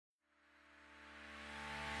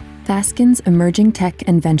Fasken's emerging tech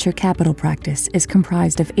and venture capital practice is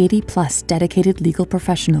comprised of 80-plus dedicated legal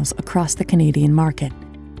professionals across the Canadian market.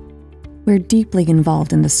 We're deeply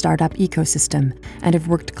involved in the startup ecosystem and have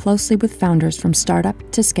worked closely with founders from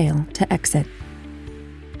startup to scale to exit.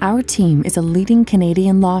 Our team is a leading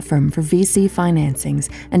Canadian law firm for VC financings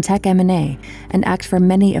and tech M&A and act for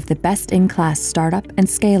many of the best-in-class startup and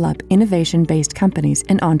scale-up innovation-based companies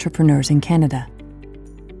and entrepreneurs in Canada.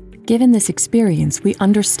 Given this experience, we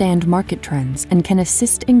understand market trends and can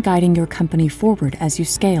assist in guiding your company forward as you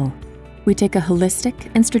scale. We take a holistic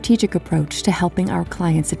and strategic approach to helping our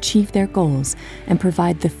clients achieve their goals and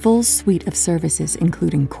provide the full suite of services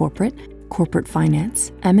including corporate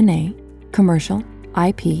finance, M&A, commercial,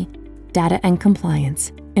 IP, data and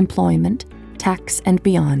compliance, employment, tax, and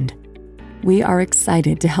beyond. We are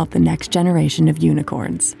excited to help the next generation of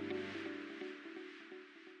unicorns.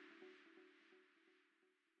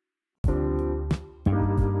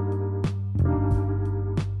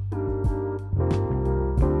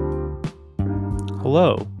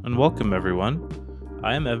 Hello, and welcome everyone.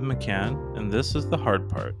 I am Evan McCann, and this is The Hard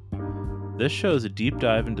Part. This show is a deep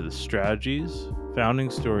dive into the strategies, founding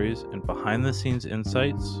stories, and behind-the-scenes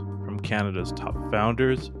insights from Canada's top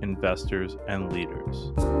founders, investors, and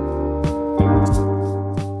leaders.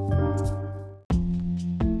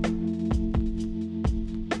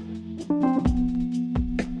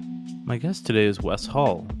 My guest today is Wes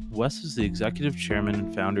Hall. Wes is the executive chairman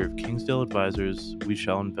and founder of Kingsdale Advisors,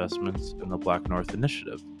 WeShall Investments, and the BlackNorth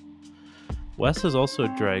Initiative. Wes is also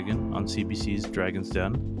a dragon on CBC's Dragon's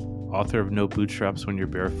Den, author of No Bootstraps When You're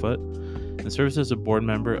Barefoot, and serves as a board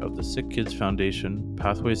member of the Sick Kids Foundation,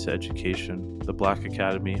 Pathways to Education, the Black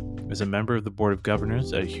Academy, is a member of the Board of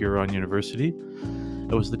Governors at Huron University,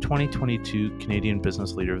 and was the 2022 Canadian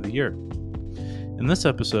Business Leader of the Year. In this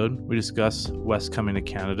episode, we discuss Wes coming to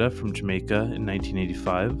Canada from Jamaica in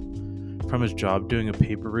 1985, from his job doing a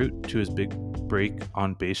paper route to his big break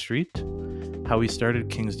on Bay Street, how he started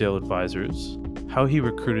Kingsdale Advisors, how he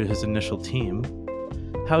recruited his initial team,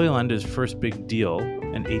 how he landed his first big deal,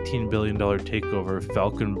 an $18 billion takeover of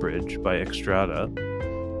Falcon Bridge by Xstrata,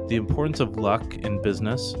 the importance of luck in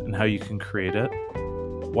business and how you can create it,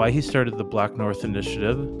 why he started the BlackNorth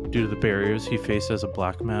Initiative due to the barriers he faced as a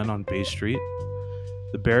black man on Bay Street,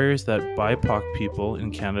 the barriers that BIPOC people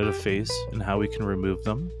in Canada face and how we can remove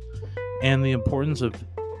them, and the importance of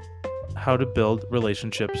how to build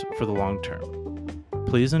relationships for the long term.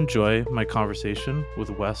 Please enjoy my conversation with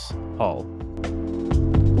Wes Hall.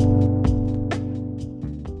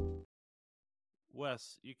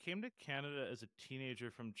 Wes, you came to Canada as a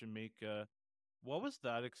teenager from Jamaica. What was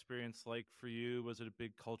that experience like for you? Was it a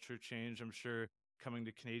big culture change? I'm sure coming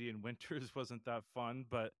to Canadian winters wasn't that fun,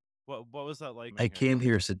 but what was that like? I came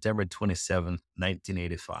here September 27th,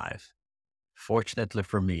 1985. Fortunately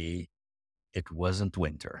for me, it wasn't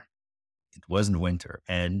winter. It wasn't winter.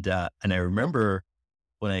 And I remember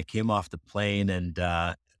when I came off the plane and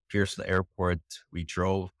Pearson Airport, we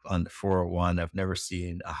drove on the 401. I've never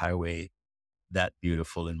seen a highway that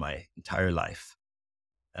beautiful in my entire life.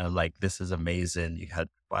 And I'm like, this is amazing. You had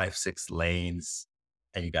 5-6 lanes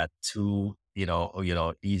and you got two,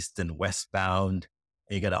 east and westbound.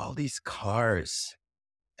 And you got all these cars.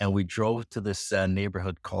 And we drove to this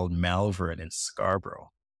neighborhood called Malvern in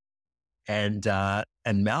Scarborough. And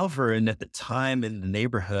Malvern at the time in the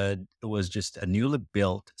neighborhood, it was just a newly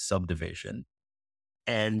built subdivision.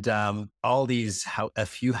 And all these, a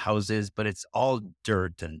few houses, but it's all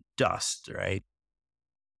dirt and dust, right?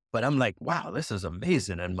 But I'm like, wow, this is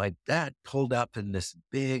amazing. And my dad pulled up in this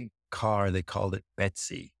big car, they called it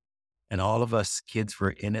Betsy. And all of us kids were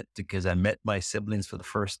in it because I met my siblings for the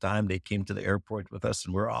first time. They came to the airport with us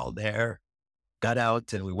and we're all there. Got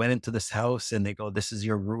out and we went into this house and they go, this is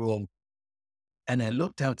your room. And I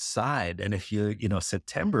looked outside and if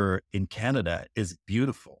September in Canada is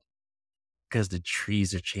beautiful because the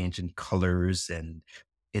trees are changing colors and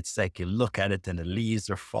it's like you look at it and the leaves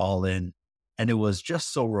are falling. And it was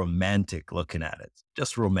just so romantic looking at it,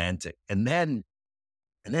 just romantic. And then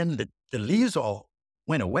the leaves all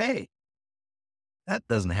went away. That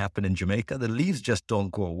doesn't happen in Jamaica. The leaves just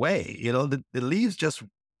don't go away. The leaves just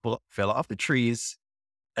fell off the trees.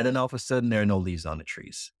 And then all of a sudden there are no leaves on the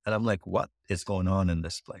trees. And I'm like, what is going on in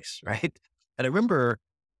this place? Right. And I remember,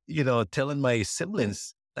 telling my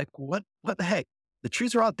siblings, like, what the heck? The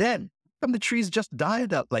trees are all dead. How come the trees just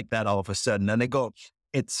died out like that all of a sudden? And they go,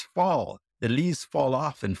 it's fall. The leaves fall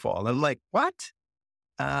off and fall. And I'm like, what?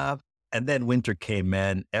 And then winter came,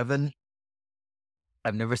 man. Evan,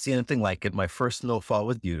 I've never seen anything like it. My first snowfall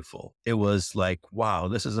was beautiful. It was like, wow,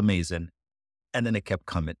 this is amazing. And then it kept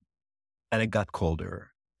coming and it got colder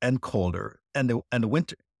and colder and the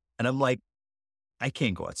winter. And I'm like, I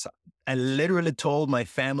can't go outside. I literally told my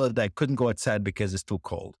family that I couldn't go outside because it's too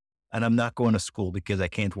cold. And I'm not going to school because I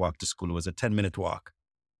can't walk to school. It was a 10-minute walk.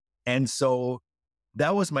 And so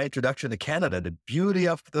that was my introduction to Canada, the beauty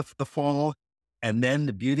of the fall, and then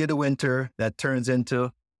the beauty of the winter that turns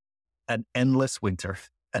into an endless winter.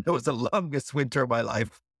 And it was the longest winter of my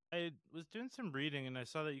life. I was doing some reading and I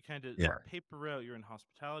saw that you kind of Yeah. paper out you're in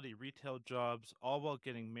hospitality, retail jobs, all while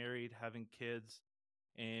getting married, having kids,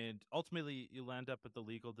 and ultimately you land up at the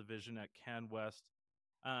legal division at CanWest.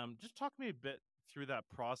 Just talk me a bit through that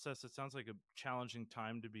process. It sounds like a challenging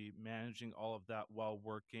time to be managing all of that while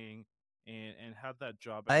working, and how'd that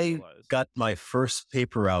job I actualize? got my first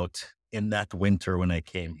paper out in that winter when I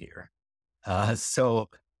came here. So,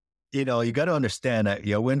 you got to understand that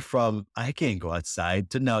I went from I can't go outside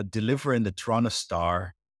to now delivering the Toronto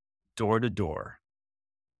Star door to door.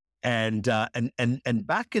 And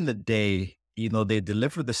back in the day, they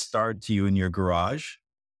delivered the Star to you in your garage.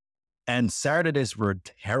 And Saturdays were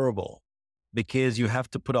terrible because you have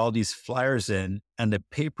to put all these flyers in, and the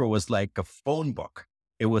paper was like a phone book.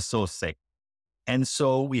 It was so thick. And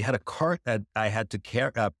so we had a cart that I had to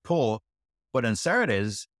pull. But on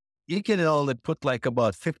Saturdays, you can only put like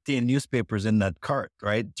about 15 newspapers in that cart,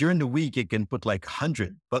 right? During the week, you can put like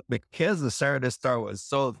 100. But because the Saturday Star was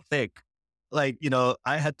so thick, I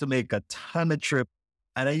had to make a ton of trips.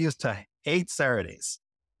 And I used to hate Saturdays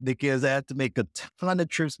because I had to make a ton of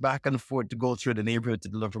trips back and forth to go through the neighborhood to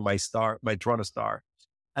deliver my Toronto Star.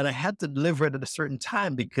 And I had to deliver it at a certain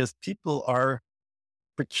time because people are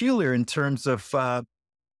peculiar in terms of,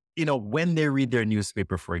 when they read their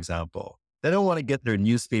newspaper, for example. They don't want to get their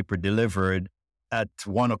newspaper delivered at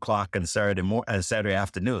 1:00 on Saturday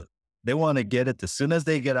afternoon. They want to get it as soon as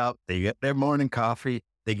they get up, they get their morning coffee,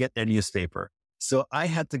 they get their newspaper. So I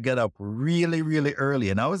had to get up really, really early.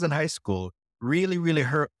 And I was in high school, really, really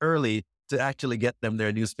early to actually get them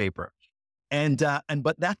their newspaper.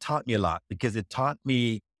 But that taught me a lot because it taught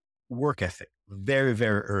me work ethic very,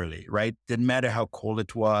 very early, right? Didn't matter how cold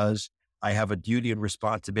it was. I have a duty and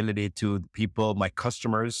responsibility to the people, my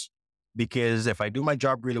customers, because if I do my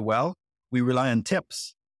job really well, we rely on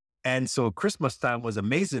tips. And so Christmas time was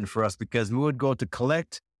amazing for us because we would go to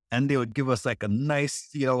collect and they would give us like a nice,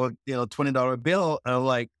 $20 bill. And I'm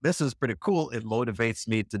like, this is pretty cool. It motivates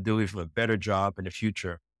me to do even a better job in the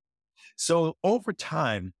future. So over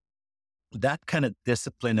time, that kind of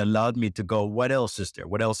discipline allowed me to go, what else is there?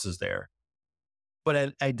 What else is there?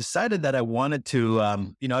 But I decided that I wanted to, I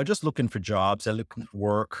was just looking for jobs. I looking for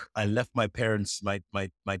work. I left my parents, my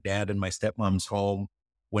dad and my stepmom's home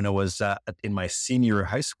when I was in my senior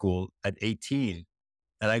high school at 18.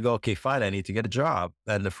 And I go, okay, fine, I need to get a job.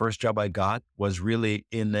 And the first job I got was really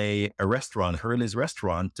in a restaurant, Hurley's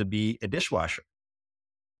restaurant, to be a dishwasher.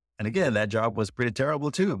 And again, that job was pretty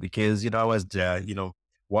terrible too, because, I was,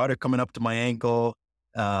 water coming up to my ankle.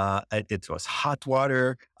 It was hot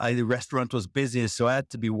water. The restaurant was busy, so I had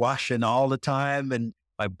to be washing all the time. And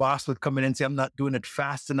my boss would come in and say, I'm not doing it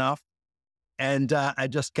fast enough. And I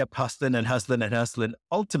just kept hustling and hustling and hustling.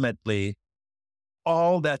 Ultimately,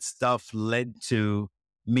 all that stuff led to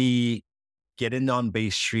me getting on Bay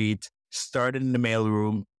Street, started in the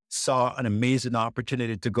mailroom, saw an amazing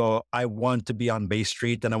opportunity to go, I want to be on Bay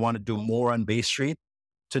Street and I want to do more on Bay Street,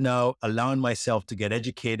 to now allowing myself to get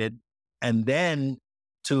educated and then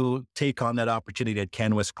to take on that opportunity at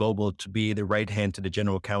CanWest Global to be the right hand to the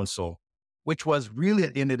general counsel, which was really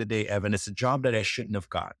at the end of the day, Evan, it's a job that I shouldn't have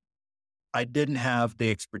got. I didn't have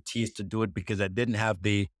the expertise to do it because I didn't have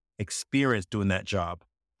the experience doing that job.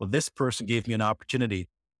 Well, this person gave me an opportunity.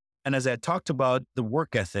 And as I talked about the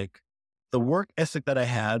work ethic that I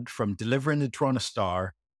had from delivering the Toronto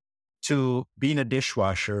Star to being a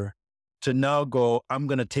dishwasher to now go, I'm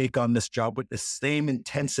going to take on this job with the same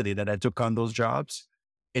intensity that I took on those jobs.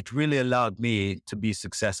 It really allowed me to be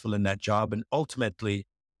successful in that job and ultimately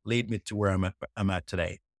lead me to where I'm at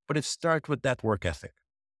today. But it starts with that work ethic.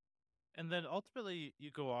 And then ultimately you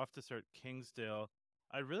go off to start Kingsdale.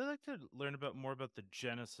 I'd really like to learn more about the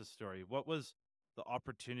genesis story. What was the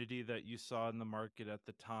opportunity that you saw in the market at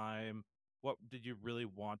the time? What did you really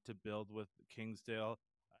want to build with Kingsdale?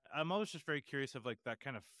 I'm always just very curious of like that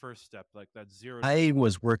kind of first step, like that zero. I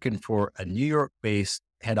was working for a New York-based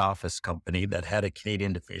head office company that had a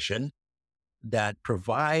Canadian division that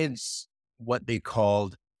provides what they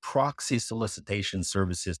called proxy solicitation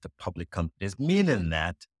services to public companies, meaning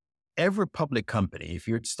that every public company, if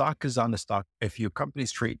your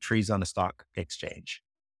company's trades on a stock exchange,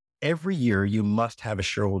 every year you must have a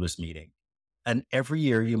shareholders meeting. And every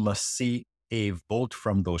year you must see a vote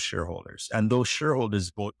from those shareholders. And those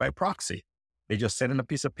shareholders vote by proxy. They just send in a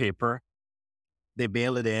piece of paper they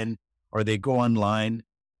mail it in or they go online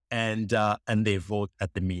and they vote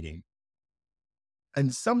at the meeting.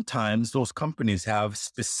 And sometimes those companies have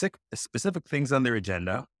specific things on their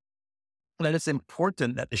agenda that it's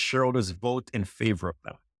important that the shareholders vote in favor of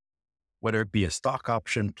them. Whether it be a stock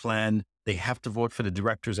option plan, they have to vote for the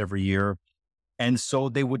directors every year. And so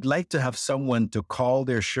they would like to have someone to call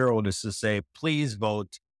their shareholders to say, please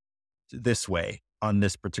vote this way on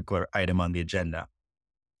this particular item on the agenda.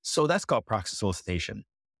 So that's called proxy solicitation.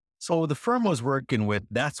 So the firm I was working with,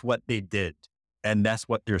 that's what they did. And that's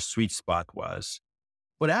what their sweet spot was.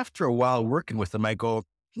 But after a while working with them, I go,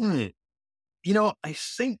 I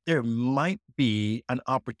think there might be an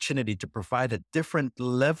opportunity to provide a different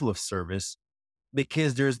level of service,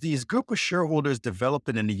 because there's these group of shareholders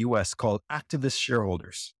developing in the US called activist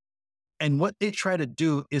shareholders. And what they try to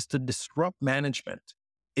do is to disrupt management,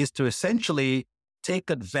 is to essentially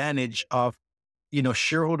take advantage of,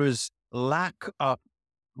 shareholders' lack of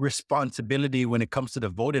responsibility when it comes to the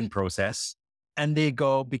voting process. And they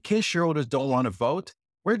go, because shareholders don't want to vote,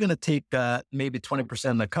 we're going to take maybe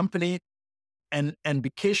 20% of the company. And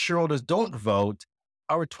because shareholders don't vote,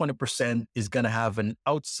 our 20% is going to have an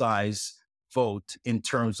outsized vote in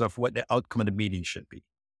terms of what the outcome of the meeting should be,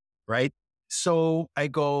 right? So I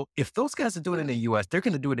go, if those guys are doing it in the US, they're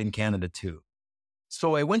going to do it in Canada too.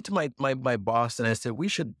 So I went to my boss and I said, we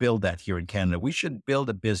should build that here in Canada. We should build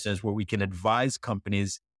a business where we can advise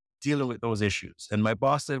companies dealing with those issues. And my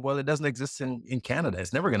boss said, well, it doesn't exist in Canada.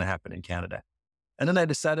 It's never going to happen in Canada. And then I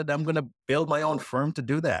decided I'm going to build my own firm to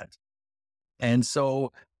do that. And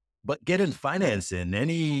so, but getting financing,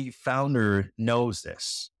 any founder knows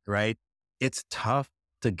this, right? It's tough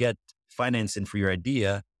to get financing for your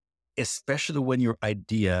idea, especially when your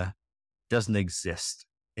idea doesn't exist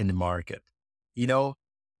in the market,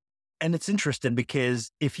 And it's interesting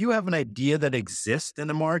because if you have an idea that exists in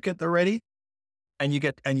the market already, and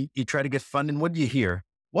you try to get funding, what do you hear?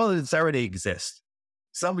 Well, it's already exists.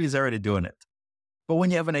 Somebody's already doing it. But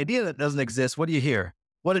when you have an idea that doesn't exist, what do you hear?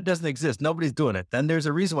 Well, it doesn't exist. Nobody's doing it. Then there's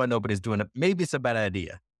a reason why nobody's doing it. Maybe it's a bad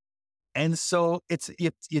idea. And so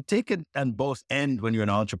you take it on both ends when you're an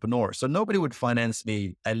entrepreneur. So nobody would finance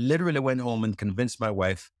me. I literally went home and convinced my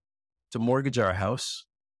wife to mortgage our house.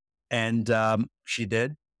 And she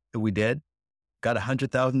did. We did. Got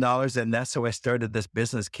 $100,000. And that's how I started this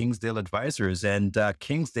business, Kingsdale Advisors. And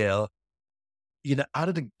Kingsdale, out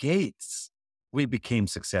of the gates, we became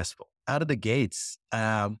successful. Out of the gates.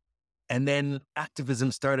 And then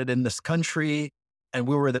activism started in this country, and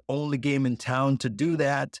we were the only game in town to do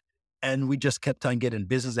that. And we just kept on getting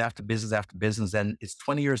business after business after business. And it's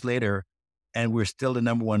 20 years later, and we're still the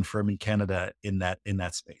number one firm in Canada in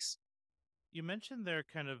that space. You mentioned there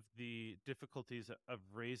kind of the difficulties of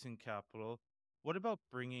raising capital. What about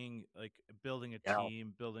building a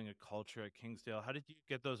team, building a culture at Kingsdale? How did you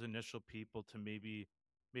get those initial people to maybe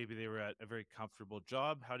they were at a very comfortable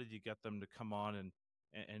job? How did you get them to come on and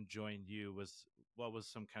join you? What was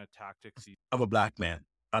some kind of tactics? I'm a Black man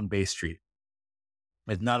on Bay Street.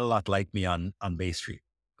 There's not a lot like me on Bay Street.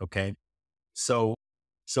 Okay. So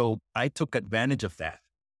I took advantage of that.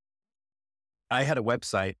 I had a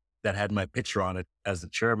website that had my picture on it as the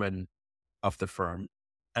chairman of the firm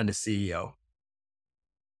and the CEO.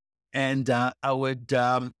 And I would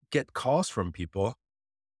get calls from people.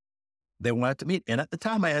 They wanted to meet. And at the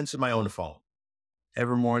time I answered my own phone.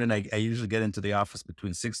 Every morning, I usually get into the office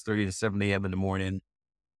between 6:30 and 7 a.m. in the morning,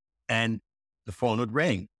 and the phone would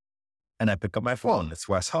ring. And I pick up my phone. It's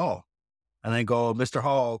Wes Hall. And I go, Mr.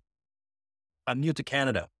 Hall, I'm new to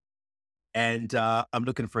Canada, and I'm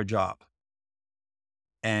looking for a job.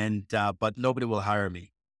 And but nobody will hire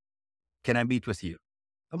me. Can I meet with you?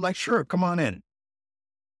 I'm like, sure, come on in.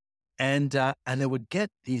 And I would get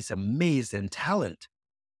these amazing talent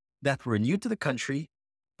that were new to the country.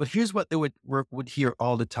 But here's what they would hear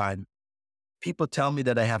all the time. People tell me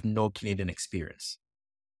that I have no Canadian experience.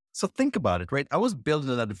 So think about it, right? I was building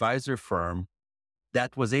an advisor firm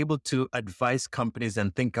that was able to advise companies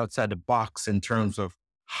and think outside the box in terms of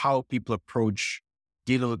how people approach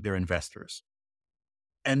dealing with their investors.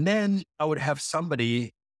 And then I would have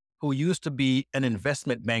somebody who used to be an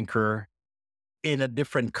investment banker in a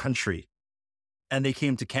different country, and they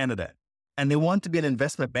came to Canada. And they want to be an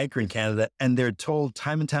investment banker in Canada, and they're told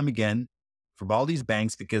time and time again from all these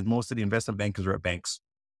banks, because most of the investment bankers are at banks,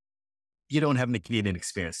 you don't have any Canadian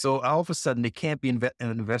experience. So all of a sudden, they can't be an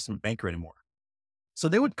investment banker anymore. So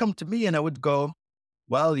they would come to me and I would go,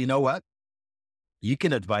 well, you know what? You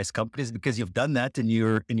can advise companies because you've done that in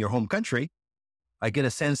your home country. I get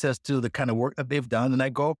a sense as to the kind of work that they've done, and I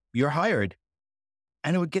go, you're hired.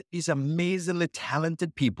 And I would get these amazingly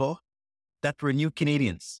talented people that were new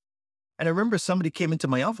Canadians. And I remember somebody came into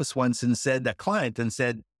my office once and said, that client, and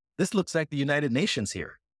said, this looks like the United Nations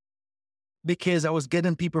here. Because I was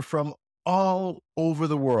getting people from all over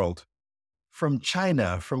the world, from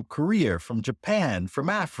China, from Korea, from Japan, from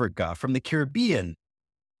Africa, from the Caribbean,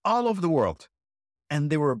 all over the world.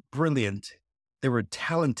 And they were brilliant. They were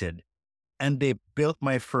talented. And they built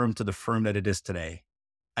my firm to the firm that it is today.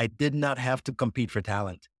 I did not have to compete for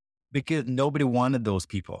talent because nobody wanted those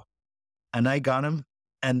people. And I got them,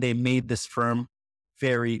 and they made this firm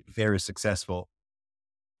very, very successful.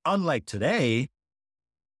 Unlike today,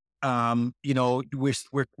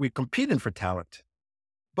 we're competing for talent.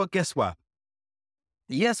 But guess what?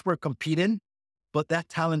 Yes, we're competing, but that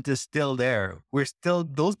talent is still there.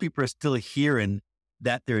 Those people are still hearing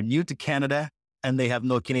that they're new to Canada and they have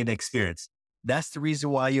no Canadian experience. That's the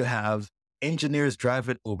reason why you have engineers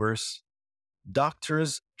driving Ubers,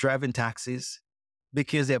 doctors driving taxis,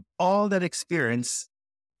 because they have all that experience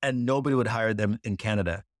and nobody would hire them in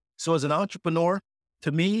Canada. So as an entrepreneur,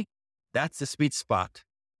 to me, that's the sweet spot.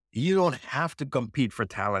 You don't have to compete for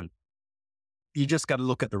talent. You just got to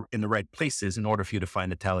look in the right places in order for you to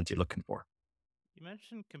find the talent you're looking for. You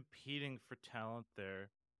mentioned competing for talent there.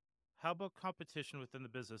 How about competition within the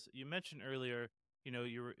business? You mentioned earlier,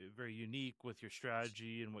 you were very unique with your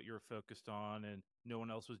strategy and what you were focused on, and no one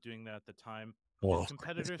else was doing that at the time. Did Well,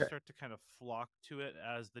 competitors start to kind of flock to it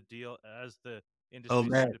as the oh industry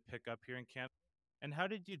started man. to pick up here in Canada? And how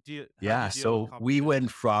did you deal? How do Yeah. you deal with So we competition?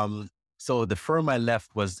 went from, so the firm I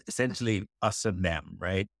left was essentially us and them,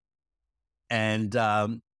 right? And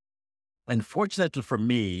unfortunately for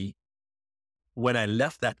me, when I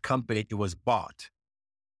left that company, it was bought.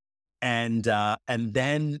 And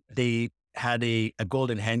then they had a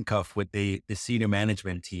golden handcuff with the senior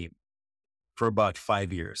management team for about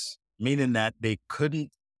 5 years, meaning that they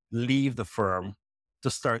couldn't leave the firm to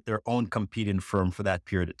start their own competing firm for that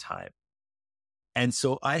period of time. And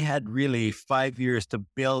so I had really 5 years to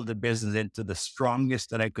build the business into the strongest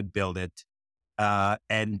that I could build it.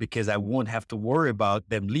 And because I won't have to worry about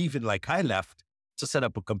them leaving like I left to set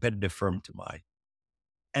up a competitive firm to mine.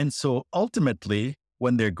 And so ultimately,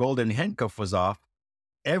 when their golden handcuff was off,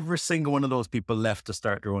 every single one of those people left to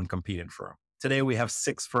start their own competing firm. Today, we have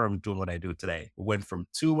 6 firms doing what I do today. We went from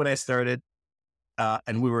 2 when I started,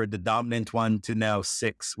 and we were the dominant one, to now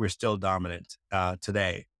 6. We're still dominant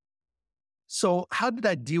today. So how did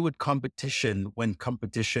I deal with competition when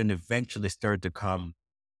competition eventually started to come?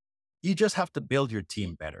 You just have to build your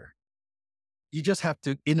team better. You just have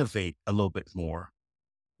to innovate a little bit more.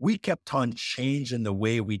 We kept on changing the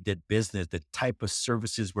way we did business, the type of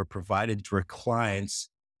services we're providing to our clients,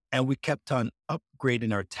 and we kept on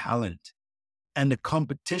upgrading our talent. And the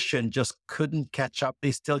competition just couldn't catch up.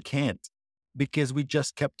 They still can't, because we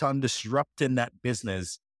just kept on disrupting that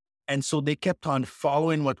business. And so they kept on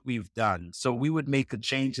following what we've done. So we would make a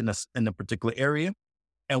change in a particular area,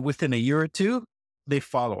 and within a year or two, they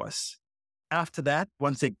follow us. After that,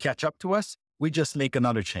 once they catch up to us, we just make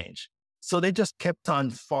another change. So they just kept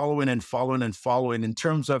on following and following and following in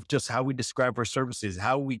terms of just how we describe our services,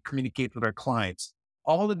 how we communicate with our clients,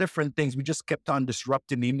 all the different things. We just kept on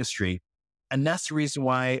disrupting the industry. And that's the reason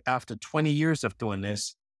why after 20 years of doing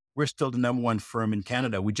this, we're still the number one firm in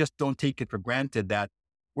Canada. We just don't take it for granted that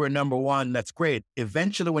we're number one. That's great.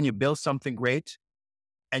 Eventually, when you build something great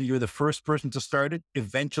and you're the first person to start it,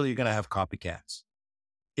 eventually you're going to have copycats.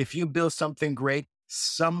 If you build something great,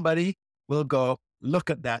 somebody will go,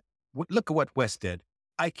 look at that. Look at what Wes did.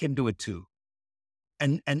 I can do it too.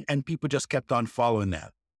 And people just kept on following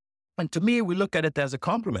that. And to me, we look at it as a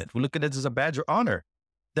compliment. We look at it as a badge of honor.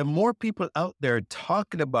 The more people out there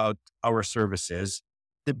talking about our services,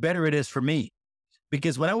 the better it is for me.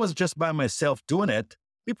 Because when I was just by myself doing it,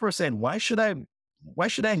 people were saying, why should I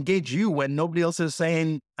engage you when nobody else is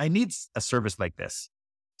saying I need a service like this?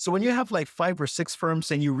 So when you have like 5 or 6 firms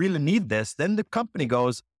saying you really need this, then the company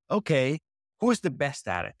goes, okay, who's the best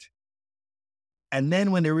at it? And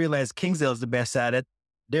then when they realize Kingsdale is the best at it,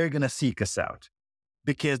 they're going to seek us out,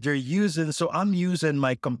 because I'm using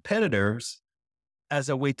my competitors as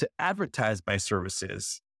a way to advertise my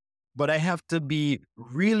services, but I have to be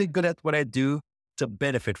really good at what I do to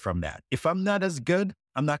benefit from that. If I'm not as good,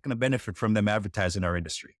 I'm not going to benefit from them advertising our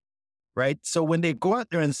industry, right? So when they go out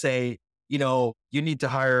there and say, you need to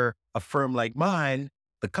hire a firm like mine,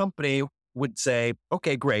 the company would say,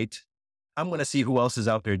 okay, great. I'm going to see who else is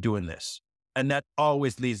out there doing this. And that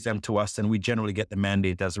always leads them to us, and we generally get the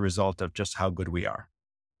mandate as a result of just how good we are.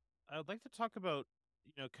 I would like to talk about,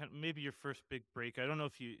 kind of maybe your first big break. I don't know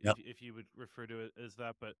if you Yep. if you would refer to it as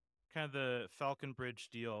that, but kind of the Falcon Bridge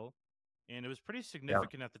deal, and it was pretty Yeah.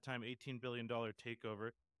 significant at the time, $18 billion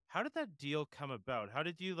takeover. how did that deal come about? How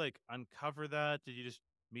did you like uncover that? Did you just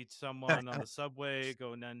meet someone on the subway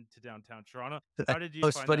going to downtown Toronto? How did you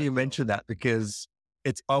It's find funny that you deal? mentioned that because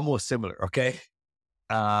it's almost similar. Okay.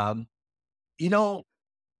 Um, you know,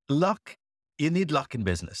 luck, you need luck in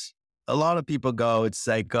business. A lot of people go, it's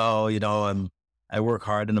like, oh, I work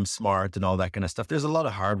hard and I'm smart and all that kind of stuff. There's a lot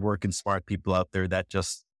of hard work and smart people out there that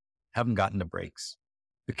just haven't gotten the breaks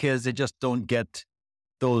because they just don't get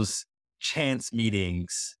those chance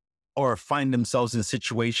meetings or find themselves in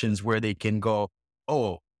situations where they can go,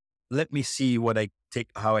 oh, let me see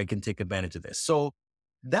how I can take advantage of this. So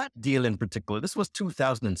that deal in particular, this was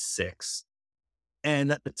 2006.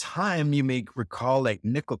 And at the time, you may recall, like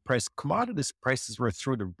commodities prices were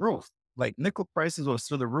through the roof. Like nickel prices was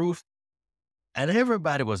through the roof, and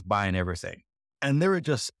everybody was buying everything. And they were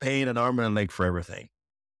just paying an arm and a leg for everything.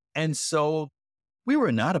 And so we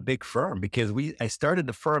were not a big firm because I started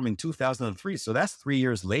the firm in 2003. So that's 3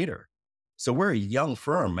 years later. So we're a young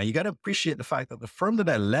firm. And you got to appreciate the fact that the firm that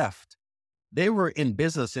I left, they were in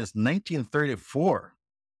business since 1934.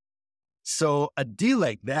 So a deal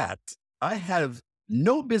like that, I have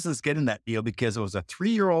no business getting that deal because it was a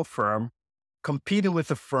 3-year-old firm competing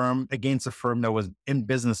with a firm against a firm that was in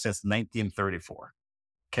business since 1934.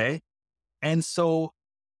 Okay. And so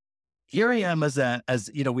here I am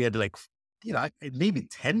we had like, maybe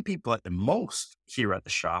 10 people at the most here at the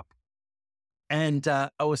shop. And I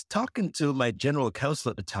was talking to my general counsel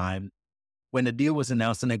at the time when the deal was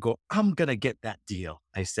announced, and I go, I'm going to get that deal.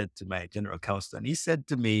 I said to my general counsel, and he said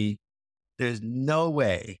to me, there's no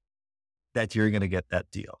way that you're going to get that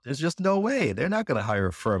deal. There's just no way. They're not going to hire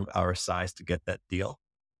a firm our size to get that deal.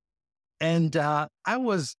 And I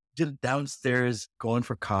was downstairs going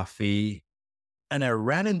for coffee, and I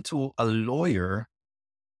ran into a lawyer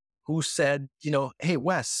who said, hey,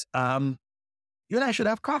 Wes, you and I should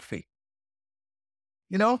have coffee,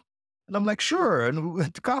 And I'm like, sure. And we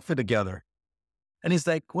went to coffee together. And he's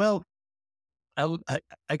like, well,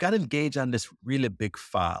 I got engaged on this really big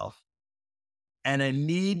file. And I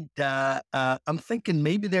need, I'm thinking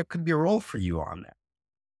maybe there could be a role for you on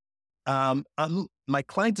that. My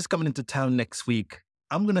client is coming into town next week.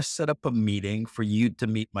 I'm going to set up a meeting for you to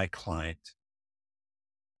meet my client.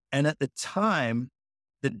 And at the time,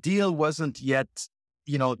 the deal wasn't yet,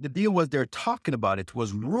 the deal was they're talking about it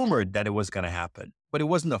was rumored that it was going to happen, but it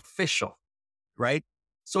wasn't official, right?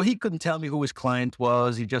 So he couldn't tell me who his client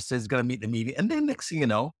was. He just says he's going to meet the meeting. And then next thing you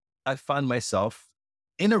know, I found myself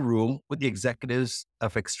in a room with the executives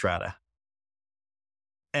of Xstrata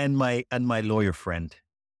and my lawyer friend.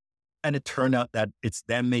 And it turned out that it's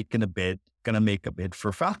them going to make a bid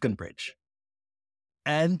for Falcon Bridge.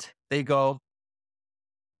 And they go,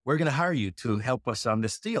 we're going to hire you to help us on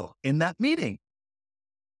this deal in that meeting.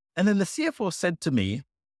 And then the CFO said to me,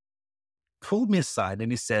 pulled me aside,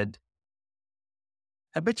 and he said,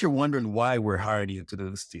 I bet you're wondering why we're hiring you to do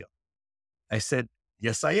this deal. I said,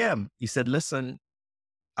 yes, I am. He said, listen,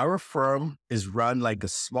 our firm is run like a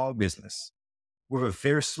small business. We're a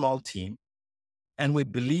very small team, and we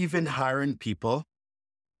believe in hiring people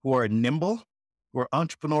who are nimble, who are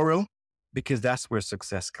entrepreneurial, because that's where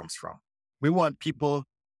success comes from. We want people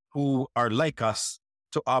who are like us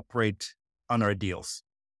to operate on our deals.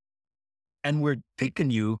 And we're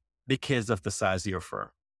picking you because of the size of your firm.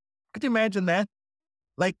 Could you imagine that?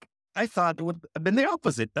 Like, I thought it would have been the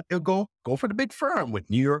opposite. That they'll go for the big firm with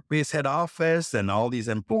New York-based head office and all these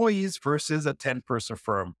employees versus a 10-person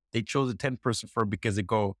firm. They chose a 10-person firm because they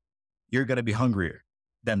go, you're going to be hungrier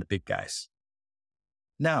than the big guys.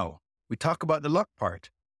 Now, we talk about the luck part.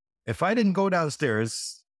 If I didn't go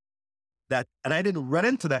downstairs and I didn't run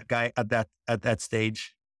into that guy at that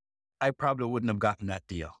stage, I probably wouldn't have gotten that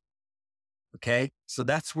deal. Okay. So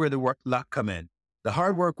that's where the luck come in. The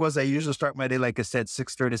hard work was I usually start my day, like I said,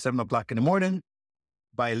 6:30, 7 o'clock in the morning.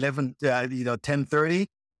 By 11, 10:30,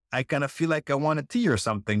 I kind of feel like I want a tea or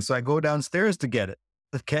something. So I go downstairs to get it.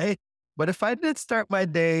 Okay. But if I did start my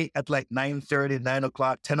day at like 9:30, 9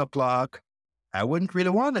 o'clock, 10 o'clock, I wouldn't really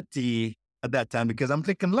want a tea at that time because I'm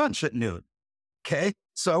thinking lunch at noon. Okay.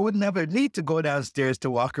 So I would never need to go downstairs to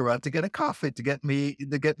walk around to get a coffee to get me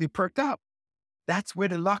perked up. That's where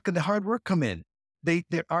the luck and the hard work come in. They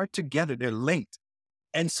are together. They're linked.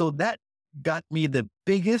 And so that got me the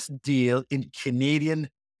biggest deal in Canadian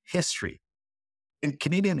history. In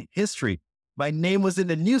Canadian history, my name was in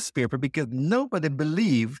the newspaper because nobody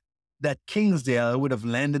believed that Kingsdale would have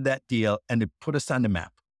landed that deal and it put us on the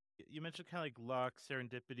map. You mentioned kind of like luck,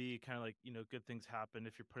 serendipity, kind of like, good things happen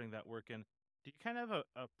if you're putting that work in. Do you kind of have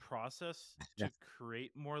a process to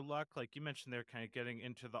create more luck? Like you mentioned, they're kind of getting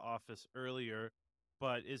into the office earlier,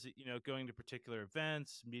 but is it, going to particular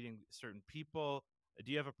events, meeting certain people?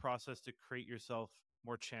 Do you have a process to create yourself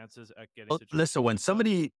more chances at getting Well, situations listen, when like that?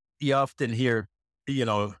 somebody, you often hear, you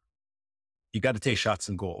know, you got to take shots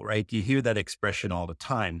on goal, right? You hear that expression all the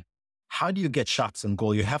time. How do you get shots on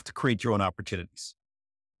goal? You have to create your own opportunities.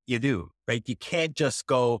 You do, right? You can't just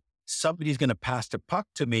go, somebody's going to pass the puck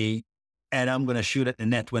to me and I'm going to shoot at the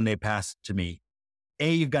net when they pass it to me.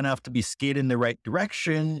 You're going to have to be skating in the right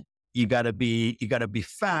direction. You got to be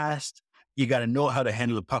fast. You got to know how to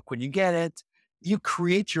handle the puck when you get it. You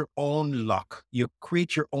create your own luck. You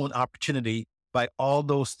create your own opportunity by all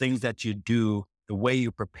those things that you do, the way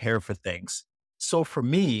you prepare for things. So for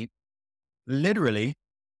me, literally,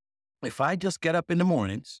 if I just get up in the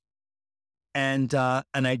mornings and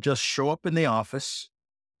I just show up in the office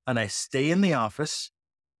and I stay in the office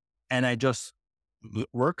and I just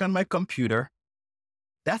work on my computer,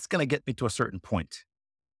 that's going to get me to a certain point.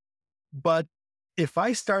 But if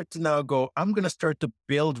I start to now go, I'm going to start to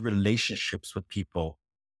build relationships with people,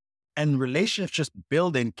 and relationships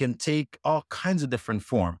building can take all kinds of different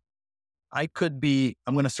form. I'm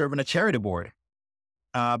going to serve on a charity board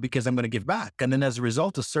because I'm going to give back. And then as a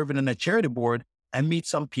result of serving on a charity board, I meet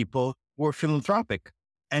some people who are philanthropic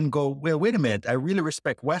and go, well, wait a minute. I really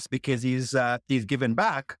respect Wes because he's given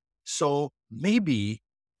back. So maybe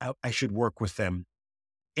I should work with them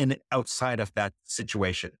outside of that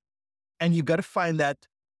situation. And you got to find that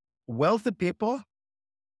wealthy people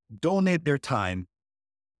donate their time.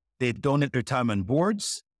 They donate their time on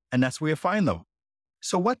boards, and that's where you find them.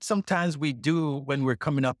 So what sometimes we do when we're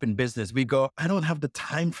coming up in business, we go, I don't have the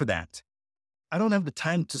time for that. I don't have the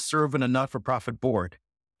time to serve on a not-for-profit board.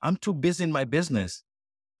 I'm too busy in my business.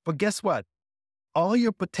 But guess what? All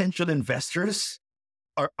your potential investors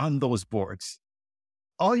are on those boards.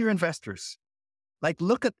 All your investors. Like,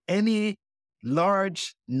 look at any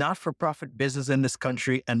large not-for-profit business in this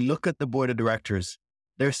country and look at the board of directors.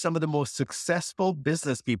 They're some of the most successful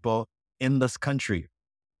business people in this country.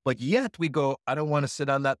 But yet we go, I don't want to sit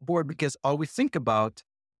on that board because all we think about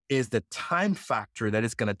is the time factor that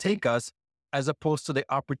it's going to take us as opposed to the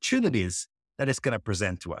opportunities that it's going to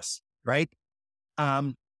present to us, right?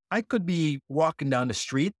 I could be walking down the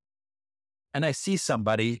street and I see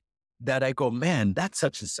somebody that I go, man, that's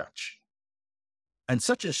such and such. And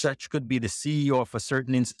such could be the CEO of a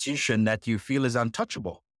certain institution that you feel is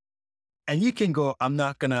untouchable. And you can go, I'm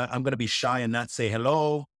going to be shy and not say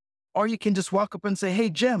hello. Or you can just walk up and say, hey,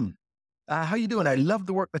 Jim, how you doing? I love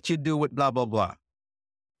the work that you do with blah, blah, blah.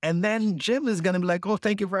 And then Jim is going to be like, oh,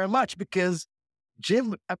 thank you very much. Because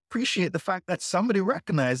Jim appreciate the fact that somebody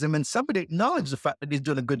recognized him and somebody acknowledged the fact that he's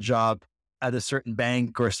doing a good job at a certain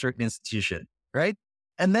bank or a certain institution, right?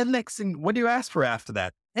 And then next thing, what do you ask for after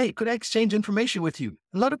that? Hey, could I exchange information with you?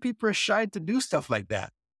 A lot of people are shy to do stuff like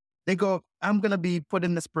that. They go, I'm going to be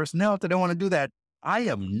putting this person out. I don't want to do that. I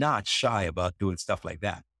am not shy about doing stuff like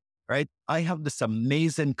that, right? I have this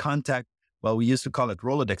amazing contact. Well, we used to call it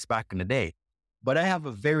Rolodex back in the day, but I have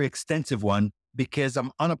a very extensive one because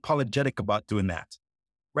I'm unapologetic about doing that,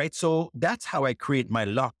 right? So that's how I create my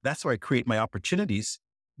luck. That's how I create my opportunities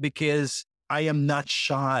because I am not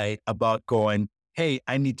shy about going, hey,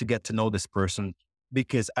 I need to get to know this person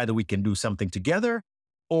because either we can do something together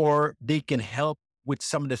or they can help with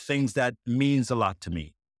some of the things that means a lot to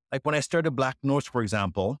me. Like when I started BlackNorth, for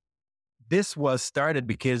example, this was started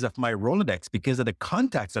because of my Rolodex, because of the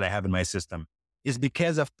contacts that I have in my system, is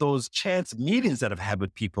because of those chance meetings that I've had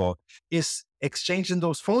with people, is exchanging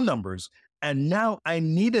those phone numbers. And now I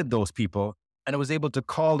needed those people and I was able to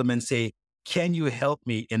call them and say, can you help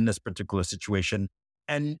me in this particular situation?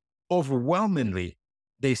 And overwhelmingly,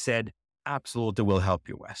 they said, absolutely, will help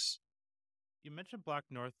you, Wes. You mentioned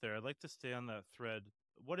BlackNorth there. I'd like to stay on that thread.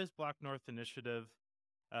 What is BlackNorth Initiative?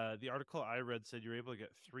 The article I read said you're able to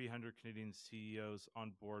get 300 Canadian CEOs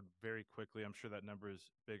on board very quickly. I'm sure that number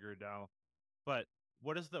is bigger now. But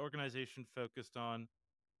what is the organization focused on?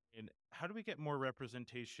 And how do we get more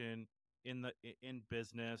representation in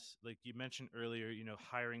business? Like you mentioned earlier,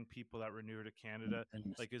 hiring people that were newer to Canada.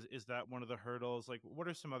 Like, is that one of the hurdles? Like, what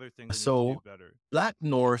are some other things we need to do better?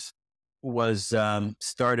 BlackNorth was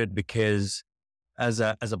started because as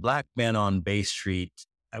a Black man on Bay Street,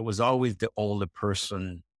 I was always the older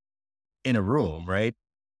person in a room, right?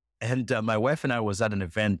 And my wife and I was at an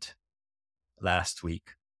event last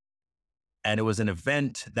week, and it was an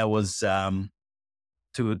event that was to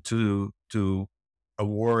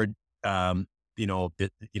award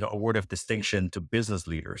award of distinction to business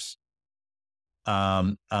leaders,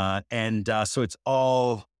 so it's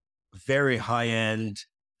all very high end,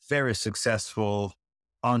 very successful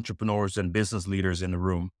entrepreneurs and business leaders in the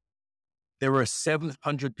room. There were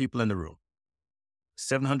 700 people in the room,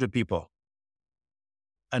 700 people.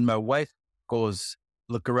 And my wife goes,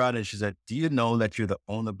 look around and she said, "Do you know that you're the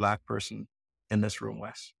only Black person in this room,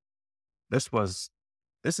 Wes?" This was,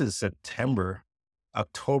 this is October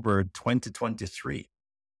 2023.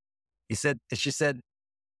 She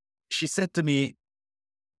said to me,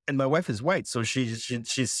 and my wife is white, so she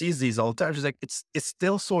sees these all the time. She's like, it's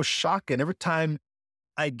still so shocking. Every time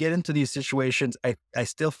I get into these situations, I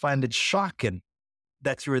still find it shocking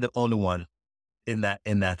that you're the only one in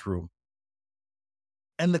that room.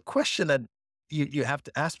 And the question that you have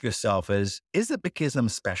to ask yourself is it because I'm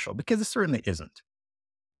special? Because it certainly isn't.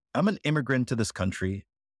 I'm an immigrant to this country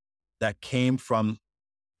that came from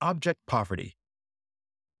abject poverty.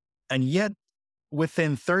 And yet,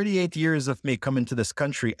 within 38 years of me coming to this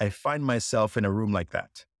country, I find myself in a room like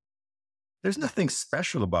that. There's nothing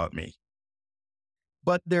special about me.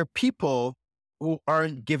 But there are people who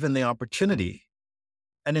aren't given the opportunity.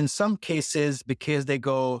 And in some cases, because they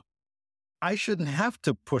go, I shouldn't have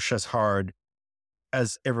to push as hard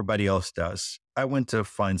as everybody else does. I went to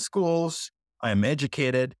fine schools. I am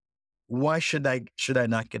educated. Why should I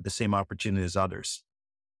not get the same opportunity as others?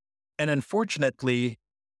 And unfortunately,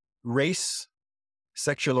 race,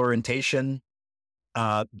 sexual orientation,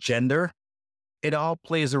 gender, it all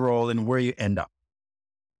plays a role in where you end up.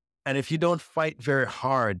 And if you don't fight very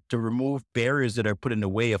hard to remove barriers that are put in the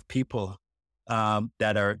way of people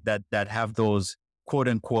that have those quote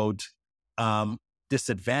unquote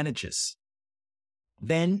disadvantages,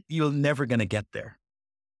 then you're never going to get there.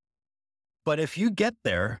 But if you get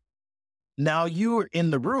there, now you're in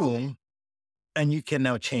the room and you can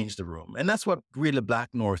now change the room. And that's what really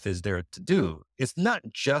BlackNorth is there to do. It's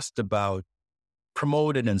not just about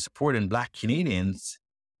promoting and supporting Black Canadians,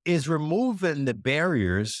 is removing the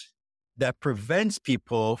barriers that prevents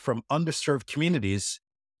people from underserved communities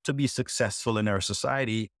to be successful in our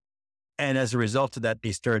society. And as a result of that,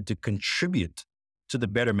 they start to contribute to the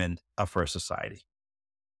betterment of our society,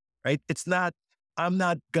 right? I'm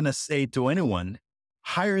not going to say to anyone,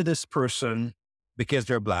 hire this person because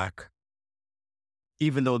they're Black,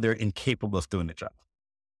 even though they're incapable of doing the job.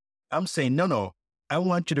 I'm saying, no, I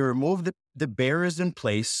want you to remove the barriers in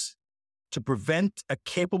place to prevent a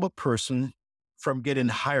capable person from getting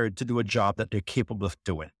hired to do a job that they're capable of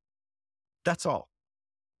doing. That's all.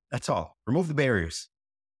 Remove the barriers.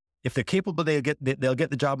 If they're capable, they'll get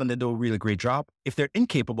the job and they do a really great job. If they're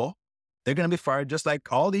incapable, they're going to be fired just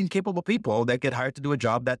like all the incapable people that get hired to do a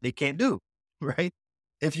job that they can't do, right?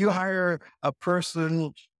 If you hire a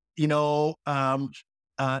person, let's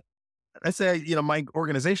say, my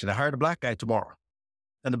organization, I hired a Black guy tomorrow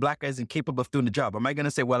and the Black guy is incapable of doing the job. Am I going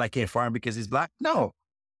to say, well, I can't fire him because he's Black? No,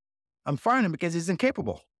 I'm firing him because he's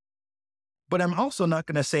incapable. But I'm also not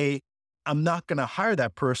going to say, I'm not going to hire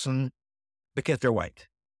that person because they're white.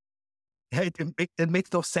 It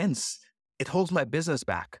makes no sense. It holds my business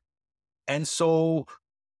back. And so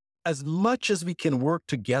as much as we can work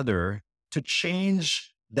together to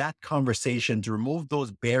change that conversation, to remove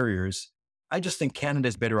those barriers, I just think Canada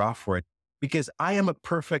is better off for it because I am a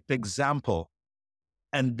perfect example.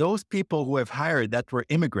 And those people who have hired that were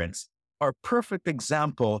immigrants are a perfect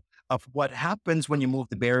example of what happens when you move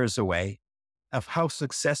the barriers away, of how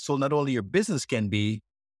successful not only your business can be,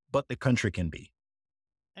 but the country can be.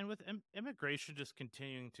 And with immigration just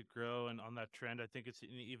continuing to grow and on that trend, I think it's an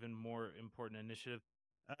even more important initiative.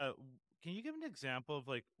 Can you give an example of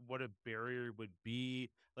like what a barrier would be?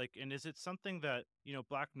 Like, and is it something that,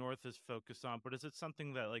 BlackNorth is focused on, but is it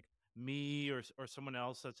something that like me or someone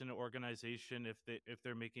else that's in an organization, if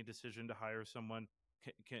they're making a decision to hire someone,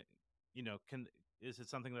 can is it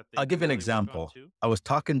something that they I'll give you an really work on example. too? I was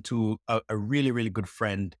talking to a really, really good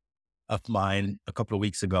friend of mine a couple of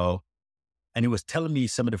weeks ago, and he was telling me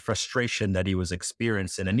some of the frustration that he was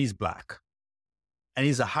experiencing, and he's Black, and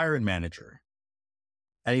he's a hiring manager.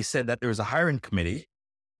 And he said that there was a hiring committee,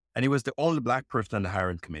 and he was the only Black person on the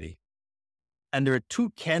hiring committee. And there are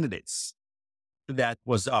two candidates that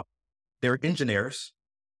was up. They're engineers,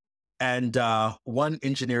 and one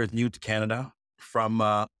engineer is new to Canada from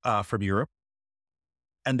Europe,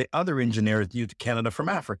 and the other engineer is new to Canada from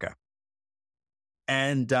Africa.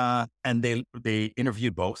 And they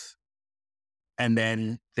interviewed both, and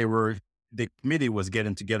then the committee was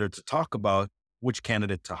getting together to talk about which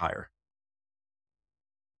candidate to hire.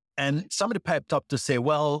 And somebody piped up to say,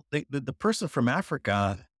 well, the person from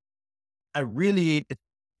Africa,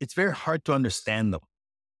 it's very hard to understand them.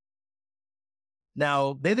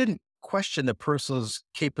 Now, they didn't question the person's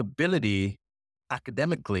capability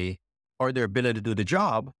academically or their ability to do the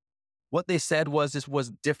job. What they said was it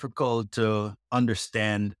was difficult to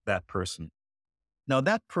understand that person. Now,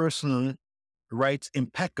 that person writes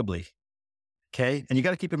impeccably, okay? And you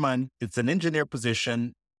got to keep in mind, it's an engineer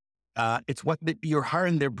position. It's what you're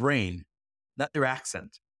hiring their brain, not their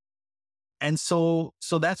accent. And so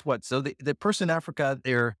that's what, so the person in Africa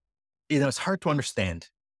there, it's hard to understand.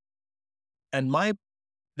 And my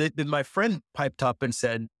friend piped up and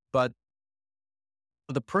said, but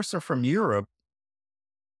the person from Europe,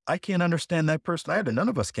 I can't understand that person either. None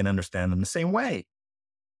of us can understand them the same way.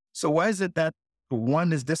 So why is it that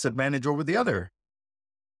one is disadvantaged over the other?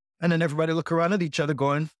 And then everybody look around at each other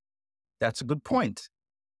going, that's a good point.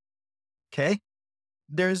 Okay.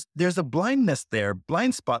 There's a blindness there,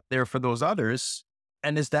 blind spot there for those others.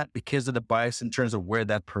 And is that because of the bias in terms of where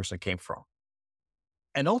that person came from?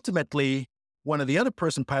 And ultimately, one of the other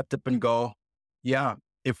person piped up and go, yeah,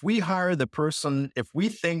 if we hire the person, if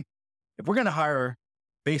we're going to hire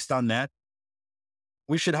based on that,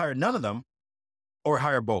 we should hire none of them or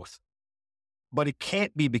hire both. But it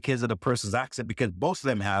can't be because of the person's accent, because both of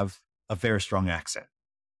them have a very strong accent.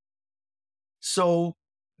 So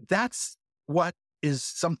that's what is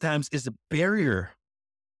sometimes is a barrier,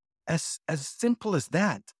 as simple as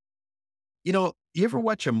that. You ever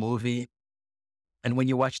watch a movie, and when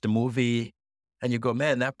you watch the movie and you go,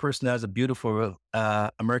 man, that person has a beautiful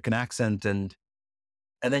American accent, and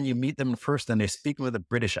then you meet them first and they're speaking with a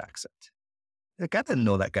British accent. Like, I didn't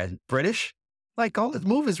know that guy's British. Like, all his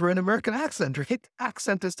movies were in American accent, right?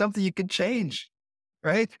 Accent is something you can change,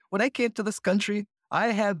 right? When I came to this country, I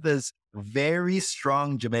had this very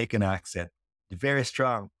strong Jamaican accent, very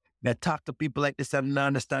strong. And I talk to people like this and they don't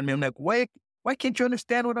understand me. I'm like, why can't you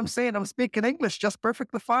understand what I'm saying? I'm speaking English just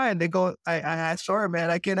perfectly fine. They go, I sorry, man,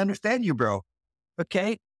 I can't understand you, bro.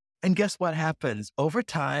 Okay. And guess what happens? Over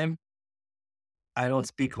time, I don't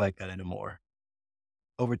speak like that anymore.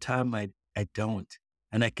 Over time, I don't.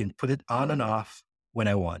 And I can put it on and off when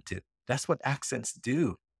I want to. That's what accents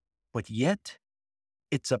do. But yet,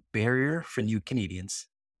 it's a barrier for new Canadians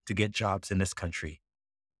to get jobs in this country.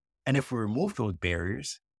 And if we remove those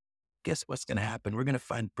barriers, guess what's going to happen? We're going to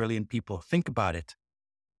find brilliant people. Think about it.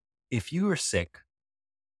 If you are sick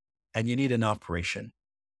and you need an operation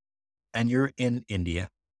and you're in India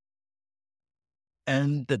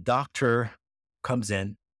and the doctor comes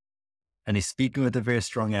in and he's speaking with a very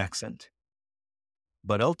strong accent,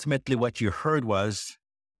 but ultimately what you heard was,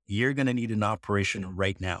 you're going to need an operation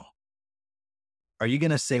right now. Are you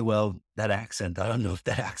going to say, well, that accent, I don't know if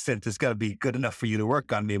that accent is going to be good enough for you to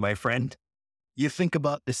work on me, my friend? You think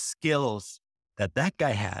about the skills that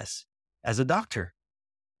guy has as a doctor.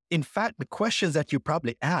 In fact, the questions that you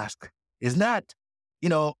probably ask is not,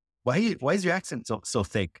 why is your accent so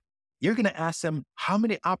thick? You're going to ask them, how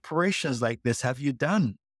many operations like this have you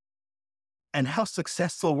done? And how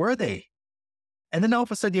successful were they? And then all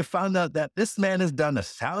of a sudden you found out that this man has done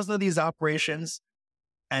 1,000 of these operations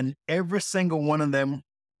and every single one of them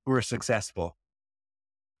were successful.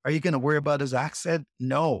 Are you going to worry about his accent?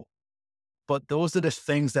 No. But those are the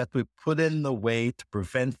things that we put in the way to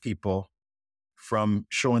prevent people from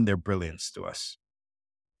showing their brilliance to us.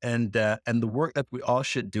 And the work that we all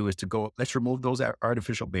should do is to go, let's remove those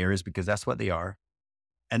artificial barriers, because that's what they are.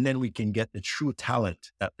 And then we can get the true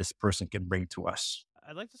talent that this person can bring to us.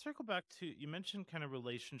 I'd like to circle back to, you mentioned kind of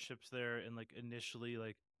relationships there, and like initially,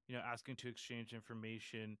 like, asking to exchange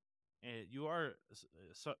information. And you are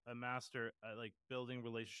a master at like building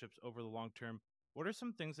relationships over the long term. What are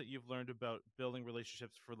some things that you've learned about building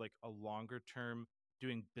relationships for like a longer term,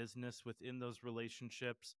 doing business within those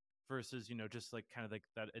relationships versus, just like kind of like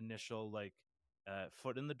that initial like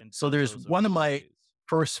foot in the door? So there's one of my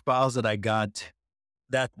first files that I got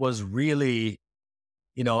that was really,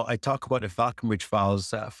 I talk about the Falconbridge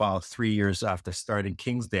files, file 3 years after starting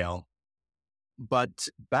Kingsdale. But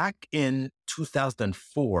back in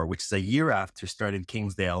 2004, which is a year after starting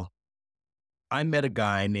Kingsdale, I met a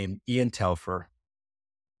guy named Ian Telfer.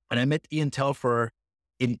 And I met Ian Telfer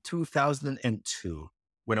in 2002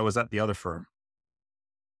 when I was at the other firm.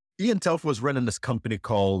 Ian Telfer was running this company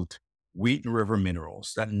called Wheaton River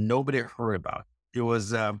Minerals that nobody heard about. It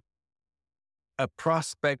was a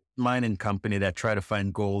prospect mining company that tried to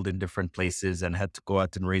find gold in different places and had to go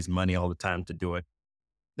out and raise money all the time to do it.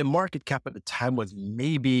 The market cap at the time was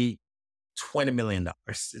maybe $20 million.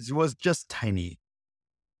 It was just tiny.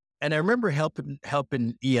 And I remember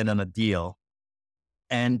helping Ian on a deal.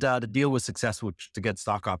 And the deal was successful to get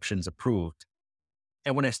stock options approved.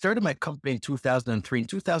 And when I started my company in 2003, in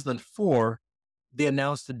 2004, they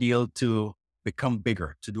announced the deal to become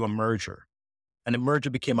bigger, to do a merger. And the merger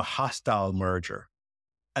became a hostile merger.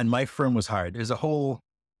 And my firm was hired. There's a whole,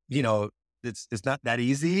 it's not that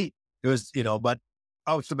easy. It was, but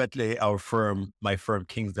ultimately my firm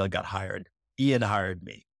Kingsdale got hired. Ian hired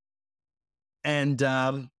me. And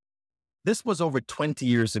this was over 20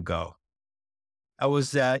 years ago.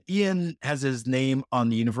 Ian has his name on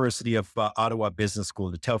the University of Ottawa Business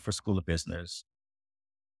School, the Telfer School of Business.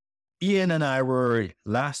 Ian and I were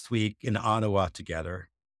last week in Ottawa together.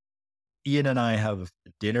 Ian and I have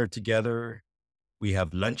dinner together. We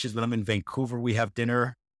have lunches when I'm in Vancouver. We have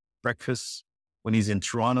dinner, breakfast. When he's in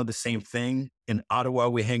Toronto, the same thing. In Ottawa,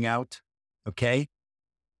 we hang out. Okay.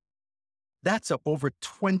 That's a over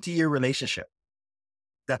 20-year relationship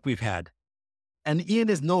that we've had. And Ian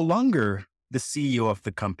is no longer the CEO of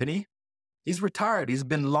the company. He's retired. He's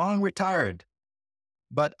been long retired.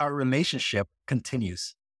 But our relationship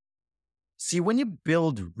continues. See, when you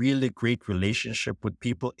build really great relationship with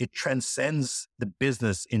people, it transcends the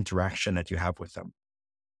business interaction that you have with them.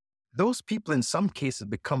 Those people, in some cases,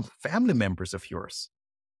 become family members of yours.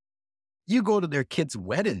 You go to their kid's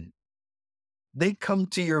wedding. They come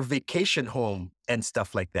to your vacation home and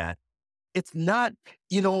stuff like that. It's not,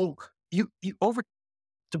 you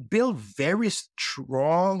to build very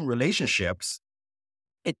strong relationships,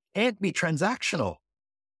 it can't be transactional.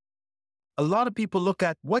 A lot of people look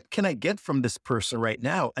at, what can I get from this person right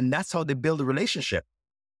now? And that's how they build a relationship.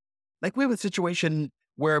 Like we have a situation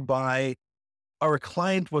whereby our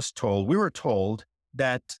client we were told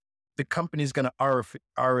that the company is going to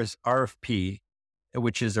RFP,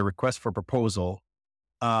 which is a request for proposal,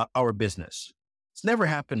 our business. It's never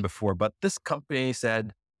happened before, but this company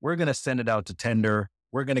said, we're going to send it out to tender.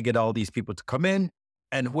 We're going to get all these people to come in,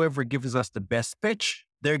 and whoever gives us the best pitch,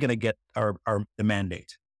 they're going to get the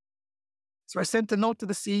mandate. So I sent a note to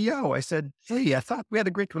the CEO. I said, hey, I thought we had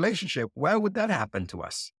a great relationship. Why would that happen to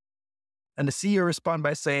us? And the CEO responded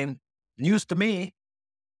by saying, news to me.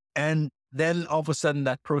 And then all of a sudden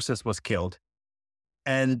that process was killed.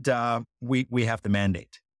 And we have the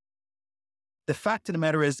mandate. The fact of the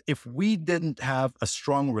matter is, if we didn't have a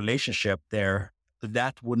strong relationship there,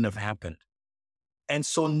 that wouldn't have happened. And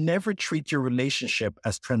so never treat your relationship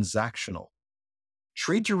as transactional.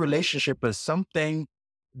 Treat your relationship as something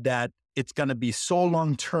that it's going to be so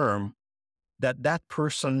long-term that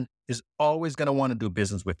person is always going to want to do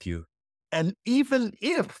business with you. And even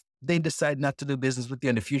if they decide not to do business with you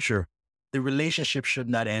in the future, the relationship should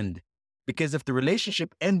not end. Because if the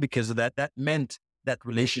relationship ended because of that, that meant that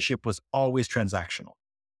relationship was always transactional.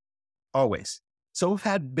 Always. So we've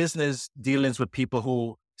had business dealings with people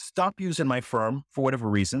who stop using my firm for whatever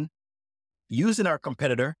reason, using our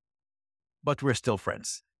competitor, but we're still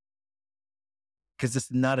friends. Because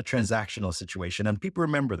it's not a transactional situation, and people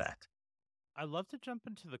remember that. I'd love to jump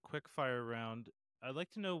into the quick fire round. I'd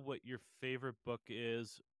like to know what your favorite book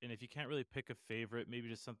is, and if you can't really pick a favorite, maybe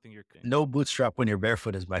just something you're... No Bootstrap When You're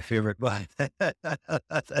Barefoot is my favorite book.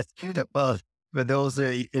 Well, for those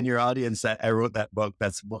in your audience, I wrote that book.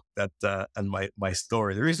 That's a book that, and my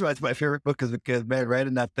story. The reason why it's my favorite book is because, man,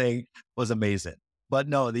 writing that thing was amazing. But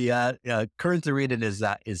no, the current to reading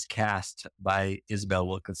is Cast by Isabel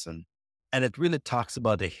Wilkinson. And it really talks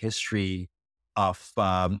about the history of,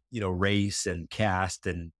 race and caste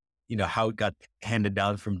and, how it got handed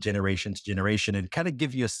down from generation to generation, and kind of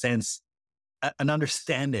give you a sense, an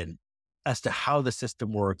understanding as to how the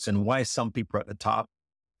system works and why some people are at the top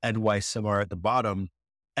and why some are at the bottom,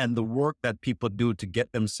 and the work that people do to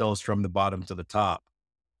get themselves from the bottom to the top.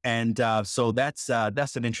 And so that's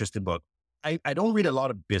an interesting book. I don't read a lot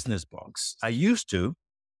of business books. I used to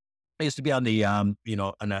be on the, on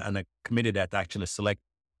a committee that actually select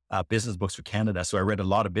business books for Canada. So I read a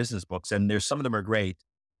lot of business books, and some of them are great.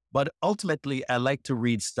 But ultimately, I like to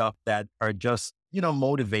read stuff that are just,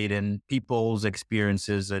 motivating people's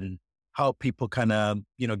experiences and how people kind of,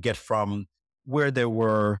 get from where they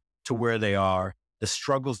were to where they are, the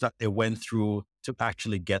struggles that they went through to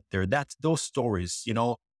actually get there. That's those stories,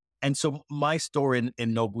 And so my story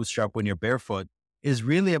in No Bootstrap When You're Barefoot is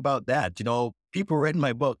really about that. People read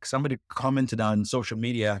my book. Somebody commented on social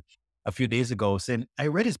media a few days ago saying, I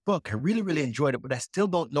read his book. I really, really enjoyed it, but I still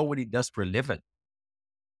don't know what he does for a living.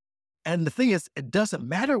 And the thing is, it doesn't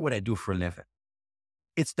matter what I do for a living.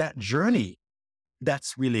 It's that journey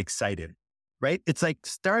that's really exciting, right? It's like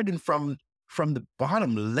starting from the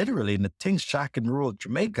bottom, literally in the Tings Shack in rural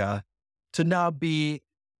Jamaica, to now be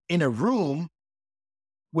in a room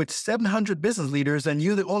with 700 business leaders and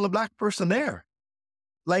you're the only Black person there.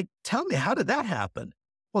 Like, tell me, how did that happen?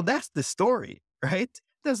 Well, that's the story, right?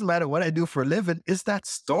 Doesn't matter what I do for a living. It's that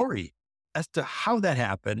story as to how that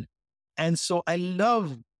happened. And so I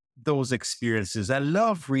love those experiences. I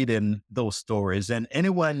love reading those stories. And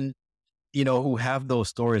anyone, who have those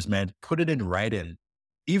stories, man, put it in writing.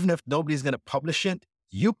 Even if nobody's going to publish it,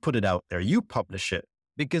 you put it out there, you publish it,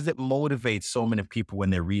 because it motivates so many people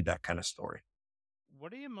when they read that kind of story.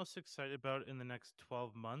 What are you most excited about in the next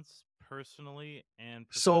 12 months, personally and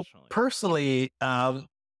So professionally? personally,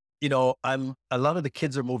 I'm a lot of the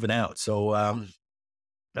kids are moving out. So I'm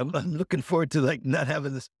looking forward to like not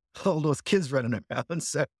having all those kids running around.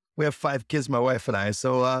 So we have 5 kids, my wife and I.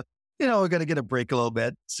 So we're gonna get a break a little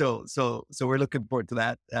bit. So we're looking forward to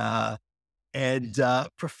that. And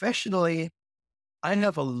professionally, I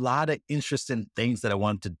have a lot of interesting things that I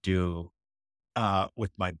want to do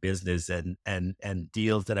with my business and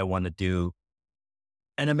deals that I want to do.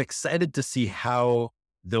 And I'm excited to see how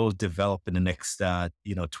those develop in the next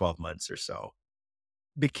 12 months or so.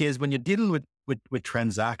 Because when you're dealing with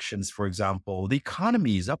transactions, for example, the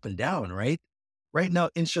economy is up and down, right? Right now,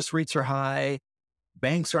 interest rates are high,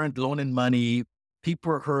 banks aren't loaning money,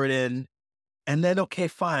 people are hurting. And then, okay,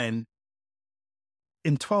 fine.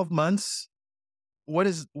 In 12 months,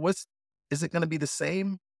 is it going to be the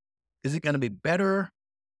same? Is it going to be better?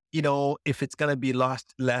 If it's going to be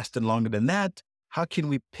lasting longer than that, how can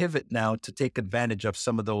we pivot now to take advantage of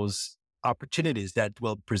some of those opportunities that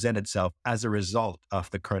will present itself as a result of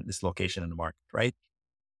the current dislocation in the market, right?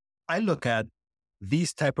 I look at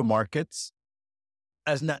these type of markets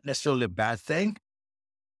as not necessarily a bad thing.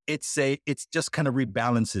 It's just kind of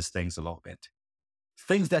rebalances things a little bit.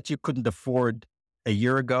 Things that you couldn't afford a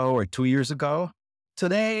year ago or 2 years ago,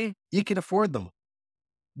 today you can afford them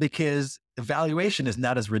because the valuation is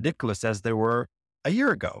not as ridiculous as they were a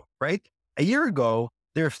year ago, right? A year ago,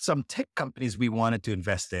 there are some tech companies we wanted to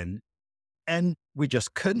invest in, and we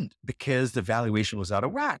just couldn't because the valuation was out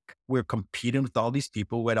of whack. We're competing with all these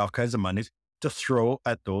people with all kinds of money to throw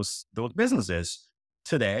at those businesses.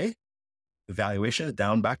 Today, the valuation is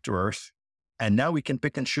down back to earth, and now we can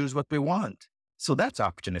pick and choose what we want. So that's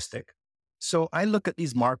opportunistic. So I look at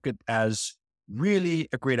these markets as really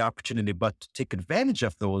a great opportunity, but to take advantage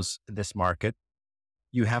of this market,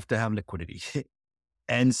 you have to have liquidity.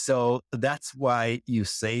 And so that's why you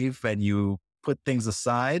save and you put things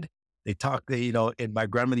aside. And my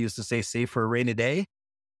grandmother used to say, save for a rainy day.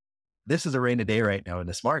 This is a rainy day right now in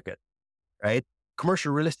this market, right?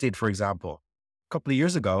 Commercial real estate, for example, a couple of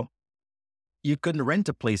years ago, you couldn't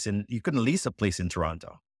lease a place in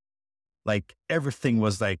Toronto. Like everything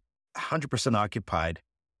was like 100% occupied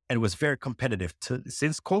and it was very competitive.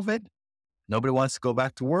 Since COVID, nobody wants to go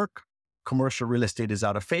back to work. Commercial real estate is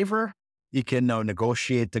out of favor. You can now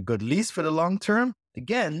negotiate a good lease for the long term.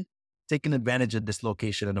 Again, taking advantage of this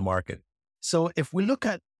location in the market. So if we look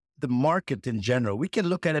at the market in general, we can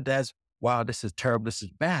look at it as, wow, this is terrible, this is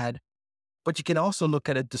bad. But you can also look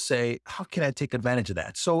at it to say, how can I take advantage of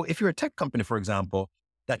that? So if you're a tech company, for example,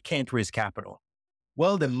 that can't raise capital,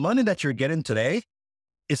 well, the money that you're getting today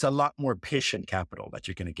is a lot more patient capital that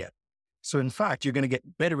you're going to get. So in fact, you're going to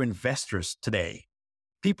get better investors today,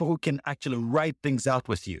 people who can actually write things out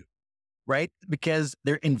with you, right? Because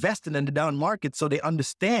they're invested in the down market, so they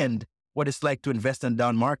understand what it's like to invest in a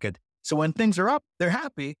down market. So when things are up, they're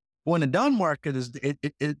happy. But when the down market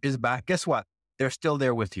is back, guess what? They're still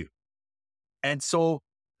there with you. And so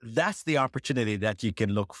that's the opportunity that you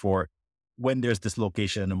can look for when there's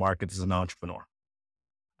dislocation in the market as an entrepreneur.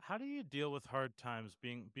 How do you deal with hard times?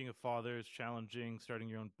 Being a father is challenging. Starting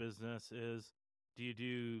your own business is. Do you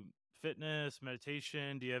do fitness,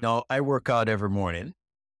 meditation? Do you have? No, I work out every morning,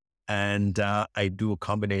 and I do a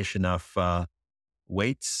combination of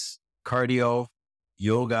weights, cardio,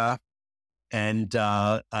 yoga, and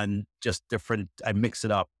just different. I mix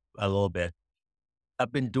it up a little bit.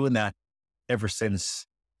 I've been doing that ever since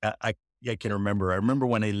I can remember. I remember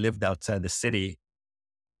when I lived outside the city,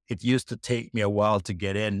 it used to take me a while to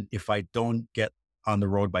get in if I don't get on the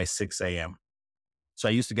road by 6 a.m. So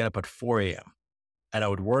I used to get up at 4 a.m. and I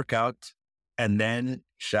would work out and then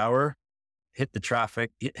shower, hit the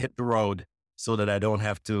traffic, hit the road so that I don't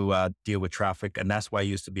have to deal with traffic. And that's why I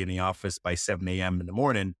used to be in the office by 7 a.m. in the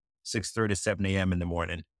morning, 6:30, 7 a.m. in the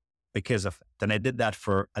morning because of that. And I did that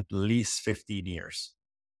for at least 15 years.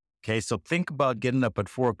 Okay. So think about getting up at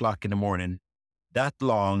 4 o'clock in the morning that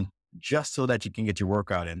long just so that you can get your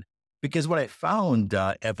workout in. Because what I found,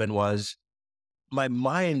 Evan, was my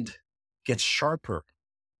mind gets sharper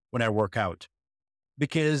when I work out.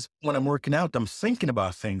 Because when I'm working out, I'm thinking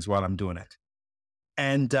about things while I'm doing it.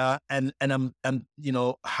 And I'm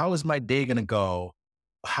how is my day going to go?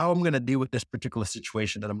 How I'm going to deal with this particular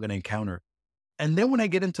situation that I'm going to encounter. And then when I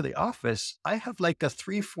get into the office, I have like a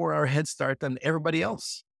 3-4 hour head start on everybody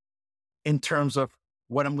else in terms of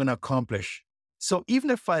what I'm going to accomplish. So even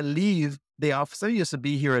if I leave the office, I used to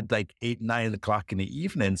be here at like 8, 9 o'clock in the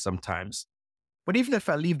evening sometimes. But even if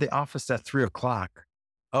I leave the office at 3 o'clock,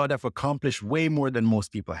 I would have accomplished way more than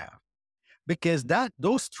most people have. because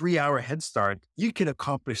those 3-hour head start, you can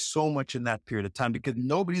accomplish so much in that period of time because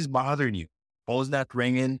nobody's bothering you. Phone's not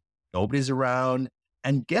ringing, nobody's around.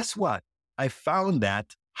 And guess what? I found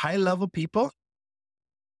that high level people,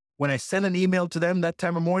 when I sent an email to them that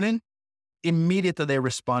time of morning, immediately they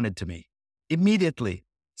responded to me. Immediately.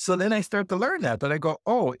 So then I start to learn that I go,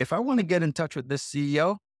 oh, if I want to get in touch with this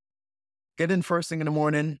CEO, get in first thing in the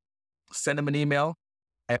morning, send them an email.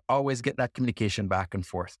 I always get that communication back and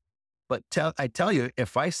forth. But I tell you,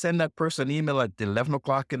 if I send that person an email at 11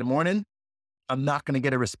 o'clock in the morning, I'm not going to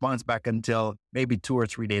get a response back until maybe 2 or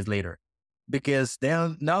 3 days later, because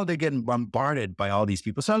now they're getting bombarded by all these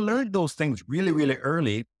people. So I learned those things really, really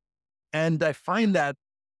early. And I find that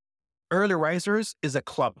early risers is a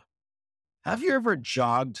club. Have you ever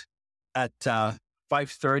jogged at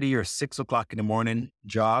 5:30 or 6 o'clock in the morning,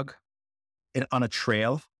 jog on a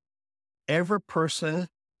trail? Every person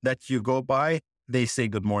that you go by, they say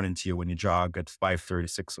good morning to you when you jog at 5:30,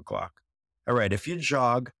 6 o'clock. All right, if you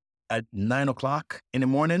jog at 9 o'clock in the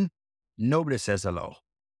morning, nobody says hello,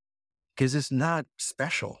 because it's not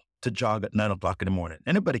special to jog at 9 o'clock in the morning.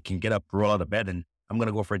 Anybody can get up, roll out of bed, and I'm going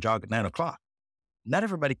to go for a jog at 9 o'clock. Not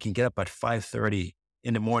everybody can get up at 5:30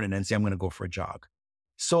 in the morning and say, I'm going to go for a jog.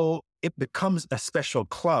 So it becomes a special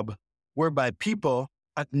club whereby people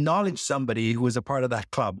acknowledge somebody who is a part of that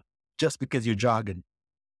club just because you're jogging.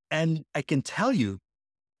 And I can tell you,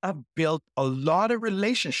 I've built a lot of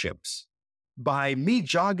relationships by me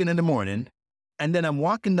jogging in the morning. And then I'm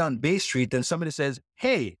walking down Bay Street and somebody says,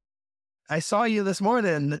 hey, I saw you this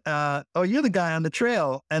morning. Oh, you're the guy on the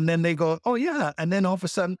trail. And then they go, oh yeah. And then all of a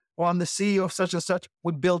sudden, well, I'm the CEO of such and such.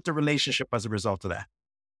 We built a relationship as a result of that,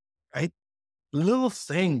 right? Little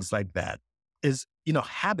things like that is,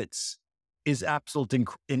 habits is absolutely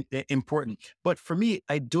important. But for me,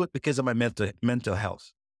 I do it because of my mental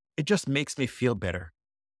health. It just makes me feel better.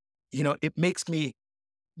 It makes me,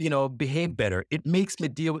 behave better. It makes me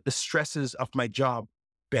deal with the stresses of my job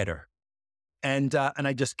better. And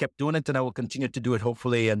I just kept doing it, and I will continue to do it,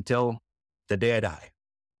 hopefully, until the day I die.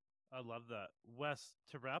 I love that. Wes,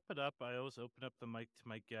 to wrap it up, I always open up the mic to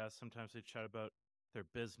my guests. Sometimes they chat about their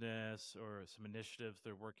business or some initiatives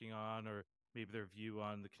they're working on, or maybe their view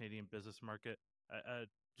on the Canadian business market.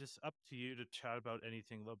 Just up to you to chat about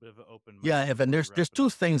anything, a little bit of an open mic. Yeah, Evan, there's two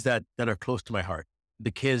things that are close to my heart,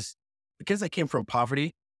 because I came from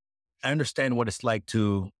poverty. I understand what it's like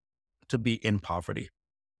to be in poverty.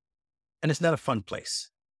 And it's not a fun place.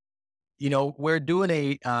 We're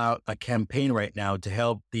doing a campaign right now to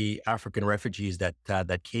help the African refugees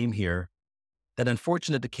that came here, that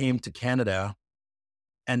unfortunately came to Canada,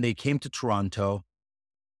 and they came to Toronto,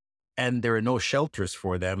 and there are no shelters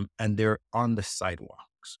for them, and they're on the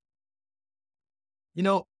sidewalks.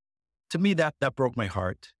 To me, that broke my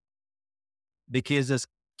heart, because as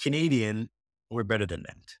Canadian, we're better than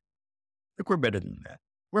that. We're better than that.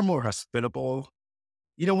 We're more hospitable.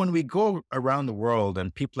 When we go around the world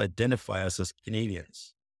and people identify us as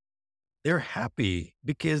Canadians, they're happy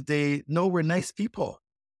because they know we're nice people.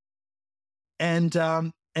 And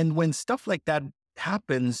when stuff like that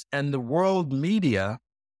happens and the world media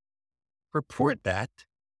report that,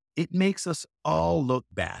 it makes us all look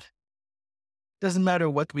bad. Doesn't matter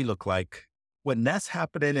what we look like. When that's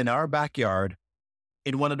happening in our backyard,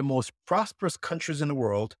 in one of the most prosperous countries in the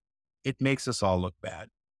world, it makes us all look bad.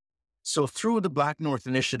 So through the BlackNorth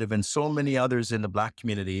Initiative and so many others in the Black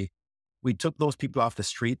community, we took those people off the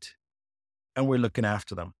street and we're looking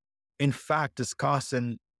after them. In fact, it's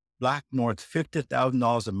costing BlackNorth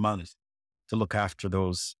 $50,000 a month to look after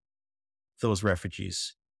those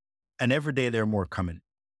refugees. And every day there are more coming.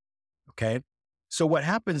 Okay. So what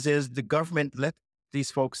happens is the government let these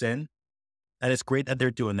folks in, and it's great that they're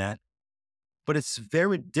doing that. But it's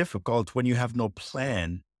very difficult when you have no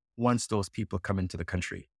plan once those people come into the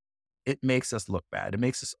country. It makes us look bad. It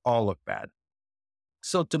makes us all look bad.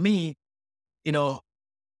 So to me,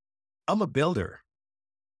 I'm a builder.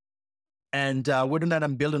 And whether or not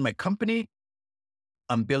I'm building my company,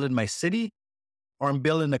 I'm building my city, or I'm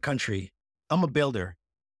building the country, I'm a builder.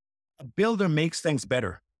 A builder makes things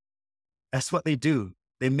better. That's what they do.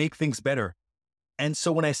 They make things better. And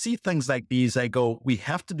so when I see things like these, I go, we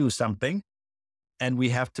have to do something, and we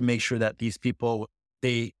have to make sure that these people,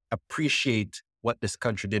 they appreciate what this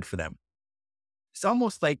country did for them. It's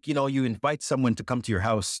almost like, you invite someone to come to your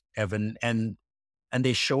house, Evan, and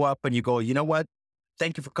they show up and you go, you know what?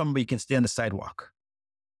 Thank you for coming, but you can stay on the sidewalk.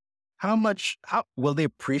 How will they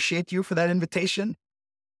appreciate you for that invitation?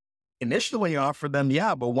 Initially, when you offer them,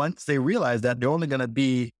 yeah, but once they realize that they're only going to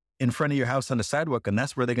be in front of your house on the sidewalk and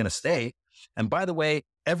that's where they're going to stay. And by the way,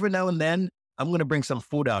 every now and then, I'm going to bring some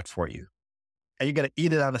food out for you, and you're going to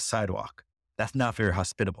eat it on the sidewalk. That's not very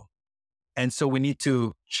hospitable. And so we need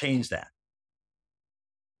to change that.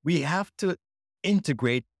 We have to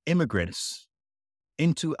integrate immigrants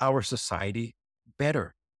into our society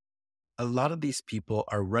better. A lot of these people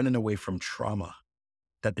are running away from trauma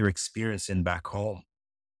that they're experiencing back home.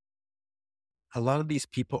 A lot of these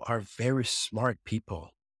people are very smart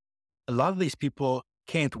people. A lot of these people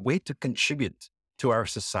can't wait to contribute to our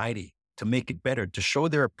society, to make it better, to show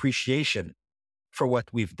their appreciation for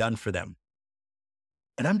what we've done for them.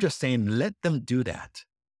 And I'm just saying, let them do that.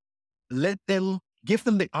 Give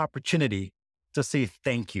them the opportunity to say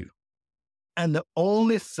thank you. And the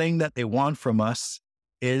only thing that they want from us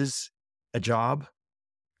is a job,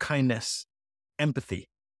 kindness, empathy.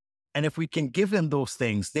 And if we can give them those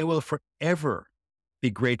things, they will forever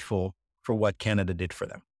be grateful for what Canada did for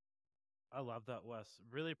them. I love that, Wes.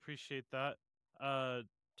 Really appreciate that.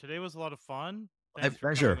 Today was a lot of fun. My Thanks for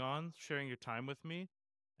pleasure. coming on, sharing your time with me.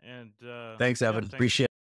 And Thanks, Evan. thanks. Appreciate it.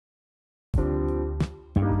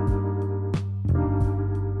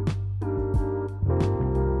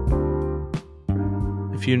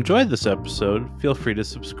 If you enjoyed this episode, feel free to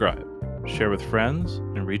subscribe, share with friends,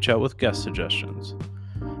 and reach out with guest suggestions.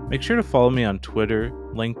 Make sure to follow me on Twitter,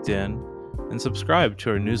 LinkedIn, and subscribe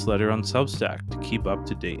to our newsletter on Substack to keep up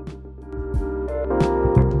to date.